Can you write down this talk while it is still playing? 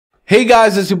Hey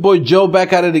guys, it's your boy Joe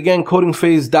back at it again,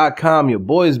 CodingPhase.com. Your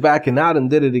boy is backing out and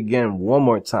did it again one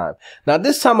more time. Now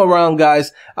this time around,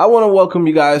 guys, I want to welcome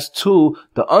you guys to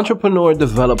the Entrepreneur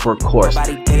Developer course.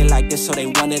 Nobody did it like this, so they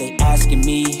wonder, they asking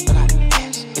me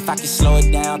if I can slow it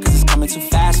down, cause it's coming too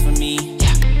fast for me.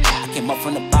 I came up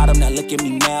from the bottom, now look at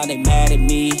me now, they mad at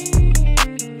me.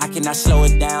 I cannot slow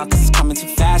it down, cause it's coming too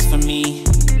fast for me.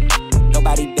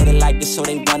 Nobody did it like this, so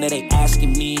they wonder, they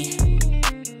asking me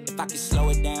if I can slow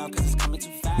it down, cause it's coming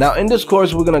too fast. Now in this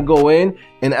course, we're going to go in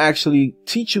and actually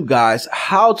teach you guys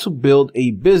how to build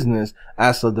a business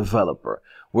as a developer.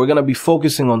 We're going to be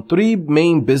focusing on three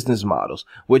main business models,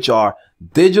 which are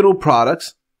digital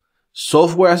products,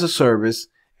 software as a service,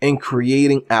 and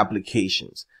creating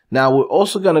applications. Now we're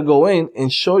also going to go in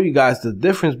and show you guys the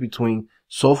difference between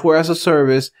software as a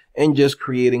service and just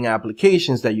creating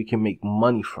applications that you can make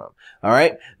money from. All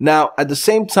right. Now, at the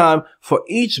same time, for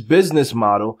each business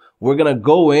model, we're going to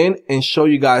go in and show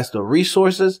you guys the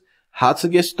resources, how to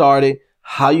get started,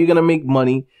 how you're going to make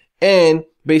money, and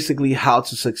basically how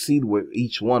to succeed with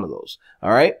each one of those. All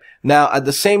right. Now, at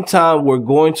the same time, we're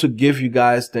going to give you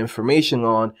guys the information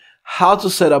on how to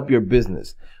set up your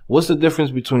business. What's the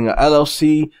difference between an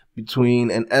LLC,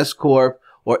 between an S Corp,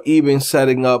 or even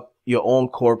setting up your own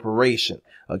corporation?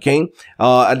 Okay.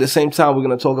 At the same time, we're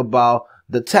going to talk about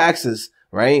the taxes,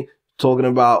 right? Talking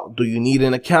about, do you need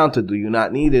an accountant? Do you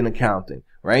not need an accountant,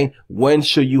 right? When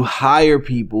should you hire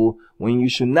people? When you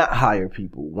should not hire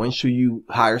people? When should you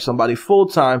hire somebody full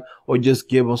time or just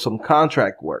give them some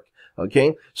contract work?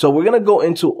 Okay. So we're going to go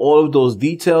into all of those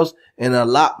details and a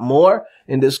lot more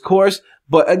in this course.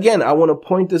 But again, I want to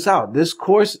point this out. This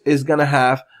course is going to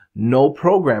have no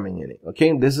programming in it.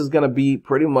 Okay. This is going to be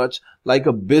pretty much like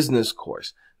a business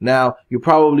course. Now, you're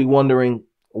probably wondering,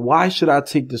 why should I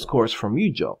take this course from you,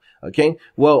 Joe? Okay.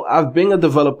 Well, I've been a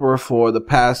developer for the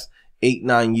past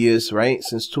 8-9 years, right?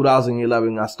 Since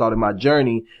 2011, I started my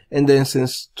journey. And then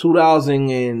since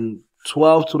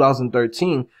 2012,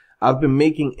 2013, I've been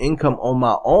making income on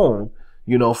my own,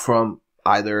 you know, from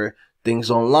either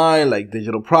things online like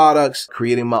digital products,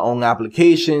 creating my own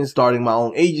applications, starting my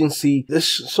own agency.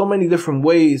 There's so many different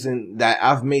ways and that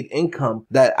I've made income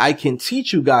that I can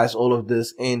teach you guys all of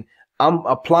this. And I'm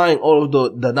applying all of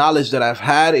the knowledge that I've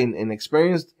had and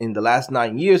experienced in the last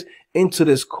 9 years into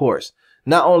this course.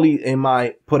 Not only am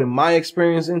I putting my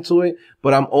experience into it,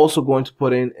 but I'm also going to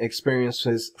put in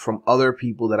experiences from other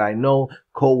people that I know,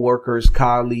 co-workers,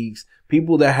 colleagues,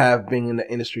 people that have been in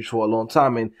the industry for a long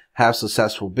time and have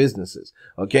successful businesses.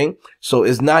 Okay. So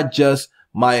it's not just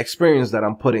my experience that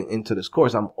I'm putting into this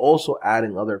course. I'm also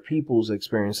adding other people's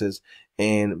experiences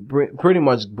and pretty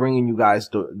much bringing you guys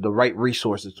the right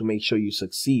resources to make sure you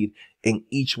succeed in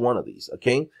each one of these.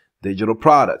 Okay. Digital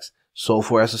products,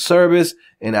 software as a service,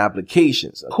 and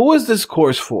applications. Who is this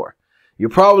course for? You're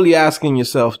probably asking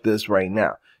yourself this right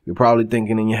now. You're probably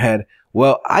thinking in your head,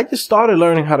 well, I just started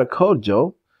learning how to code,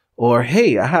 Joe. Or,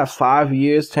 hey, I have 5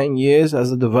 years, 10 years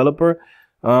as a developer,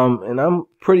 and I'm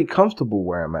pretty comfortable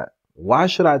where I'm at. Why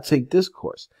should I take this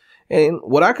course? And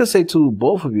what I could say to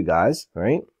both of you guys,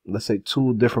 right? Let's say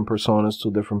two different personas, two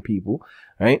different people,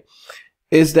 right?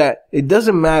 Is that it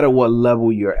doesn't matter what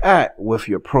level you're at with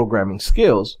your programming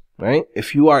skills, right?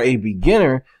 If you are a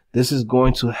beginner, this is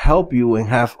going to help you and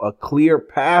have a clear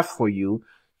path for you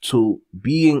to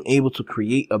being able to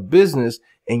create a business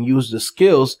and use the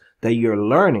skills that you're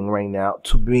learning right now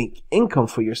to make income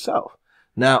for yourself.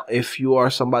 Now, if you are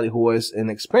somebody who is an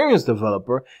experienced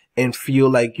developer and feel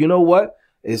like, you know what,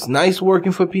 it's nice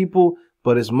working for people,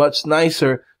 but it's much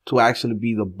nicer to actually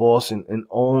be the boss and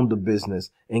own the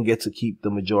business and get to keep the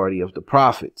majority of the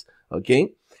profits.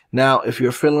 Okay. Now, if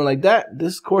you're feeling like that,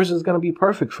 this course is going to be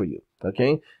perfect for you.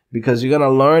 Okay. Because you're going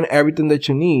to learn everything that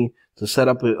you need to set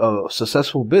up a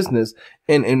successful business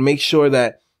and make sure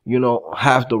that, you know,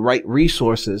 have the right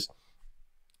resources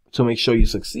to make sure you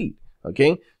succeed.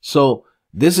 Okay. So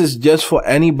this is just for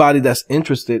anybody that's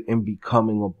interested in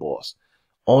becoming a boss,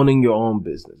 owning your own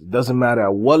business. It doesn't matter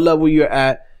at what level you're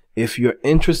at. If you're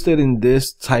interested in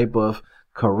this type of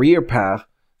career path,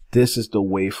 this is the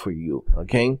way for you.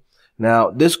 Okay. Now,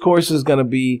 this course is going to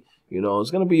be, you know,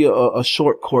 it's going to be a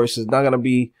short course. It's not going to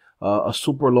be a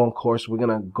super long course. We're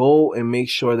going to go and make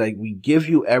sure that we give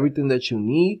you everything that you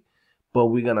need, but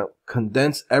we're going to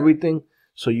condense everything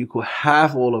so you could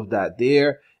have all of that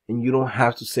there. And you don't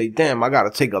have to say, damn, I got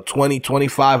to take a 20,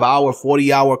 25 hour,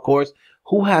 40 hour course.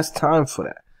 Who has time for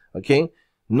that? Okay.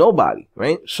 Nobody,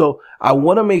 right? So I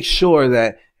want to make sure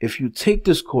that if you take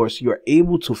this course, you're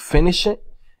able to finish it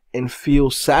and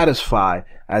feel satisfied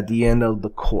at the end of the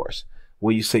course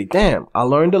where you say, damn, I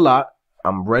learned a lot.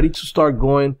 I'm ready to start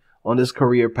going on this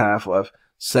career path of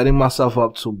setting myself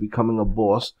up to becoming a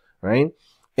boss, right?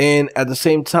 And at the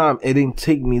same time, it didn't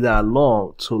take me that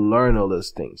long to learn all those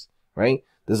things, right?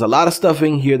 There's a lot of stuff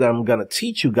in here that I'm going to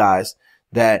teach you guys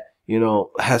that, you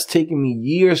know, has taken me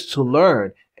years to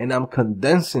learn, and I'm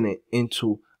condensing it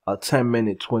into a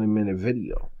 10-minute, 20-minute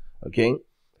video. Okay.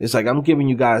 It's like I'm giving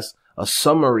you guys a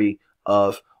summary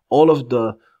of all of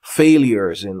the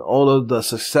failures and all of the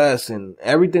success and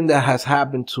everything that has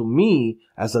happened to me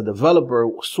as a developer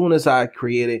as soon as I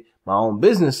created my own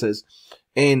businesses.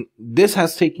 And this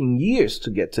has taken years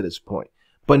to get to this point.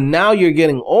 But now you're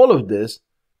getting all of this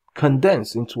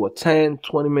condensed into a 10,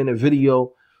 20-minute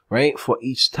video, right, for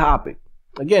each topic.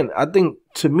 Again, I think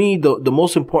to me, the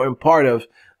most important part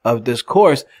of this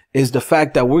course is the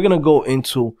fact that we're going to go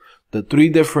into the 3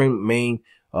 different main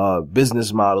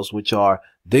business models, which are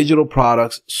digital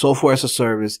products, software as a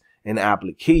service, and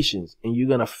applications. And you're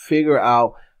going to figure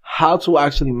out how to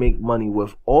actually make money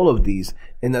with all of these,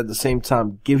 and at the same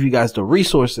time give you guys the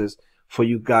resources for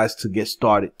you guys to get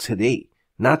started today,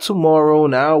 not tomorrow,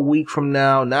 not a week from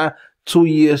now, not 2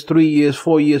 years, 3 years,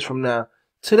 4 years from now,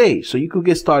 today. So you could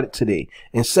get started today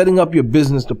and setting up your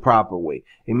business the proper way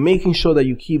and making sure that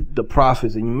you keep the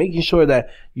profits, and you're making sure that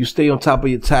you stay on top of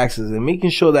your taxes, and making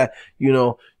sure that, you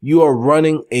know, you are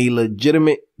running a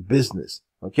legitimate business.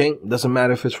 Okay. Doesn't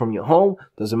matter if it's from your home.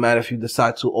 Doesn't matter if you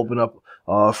decide to open up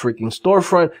a freaking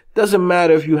storefront. Doesn't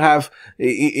matter if you have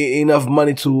enough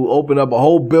money to open up a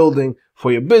whole building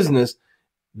for your business.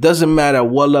 Doesn't matter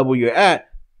what level you're at.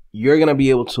 You're going to be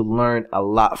able to learn a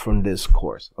lot from this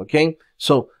course. Okay.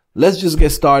 So let's just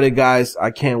get started, guys.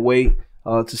 I can't wait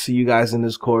to see you guys in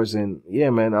this course. And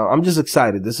yeah, man, I'm just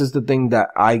excited. This is the thing that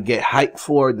I get hyped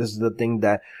for. This is the thing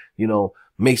that, you know,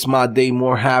 makes my day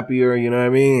more happier. You know what I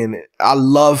mean? And I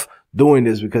love doing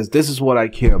this because this is what I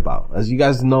care about. As you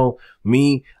guys know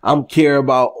me, I'm care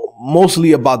about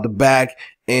mostly about the back.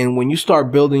 And when you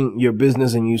start building your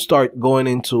business and you start going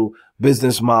into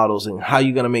business models and how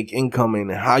you're going to make income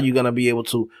and how you're going to be able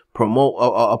to promote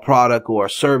a product or a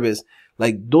service,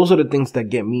 like those are the things that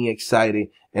get me excited.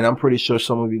 And I'm pretty sure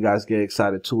some of you guys get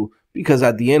excited too, because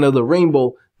at the end of the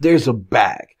rainbow, there's a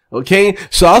bag. Okay.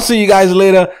 So I'll see you guys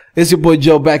later. It's your boy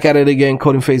Joe back at it again.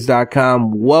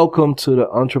 CodingPhase.com. Welcome to the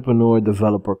Entrepreneur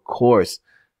Developer course.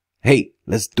 Hey,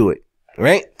 let's do it. All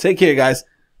right. Take care, guys.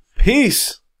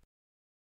 Peace.